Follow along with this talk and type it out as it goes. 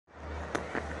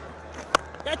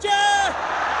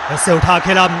ऐसे उठा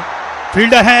खेला,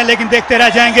 फील्डर हैं लेकिन देखते रह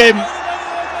जाएंगे,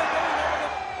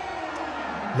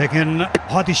 लेकिन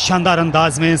बहुत ही शानदार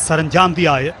अंदाज में सरंजाम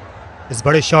दिया है इस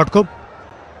बड़े शॉट को।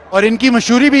 और इनकी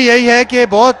मशहूरी भी यही है कि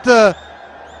बहुत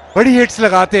बड़ी हिट्स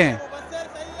लगाते हैं।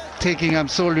 Taking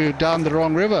absolutely down the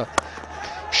wrong river.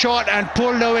 Shot and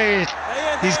pulled away.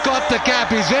 He's got the gap.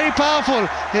 He's very powerful.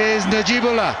 Here's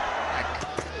Najibullah.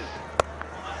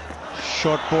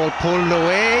 Short ball pulled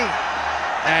away,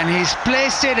 and he's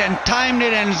placed it and timed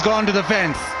it, and it's gone to the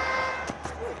fence.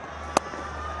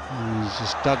 He's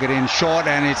just dug it in short,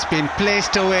 and it's been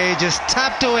placed away, just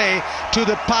tapped away to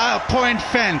the point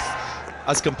fence.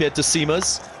 As compared to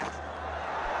Seema's.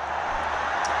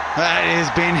 That has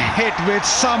been hit with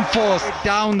some force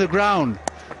down the ground.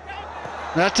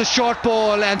 That's a short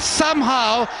ball, and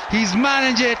somehow he's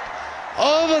managed it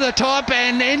over the top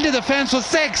and into the fence for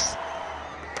 6.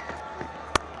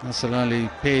 Arslan Ash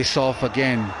pace off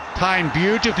again, timed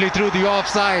beautifully through the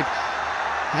offside,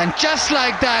 and just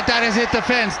like that, that has hit the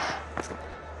fence.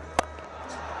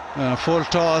 Full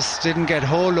toss, didn't get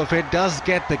hold of it, does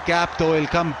get the gap though. He'll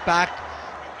come back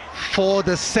for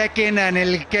the second and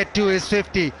he'll get to his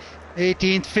 50.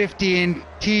 18th 50 in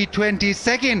T20,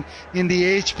 second in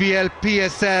the HPL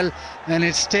PSL, and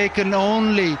it's taken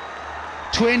only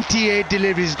 28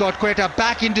 deliveries. Got Quetta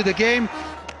back into the game,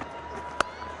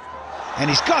 and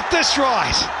he's got this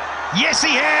right. Yes,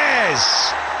 he has.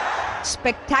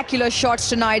 Spectacular shots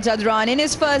tonight, Zadran in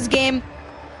his first game.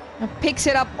 Picks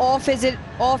it up off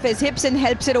his hips and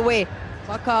helps it away.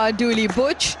 Waka Dooley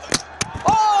Butch.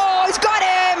 Oh, he's got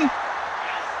him!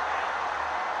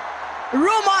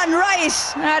 Roman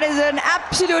Rice. That is an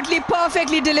absolutely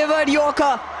perfectly delivered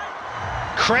Yorker.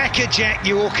 Crackerjack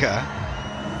Yorker.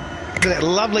 That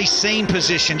lovely seam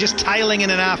position, just tailing in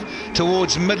enough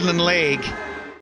towards Midland leg.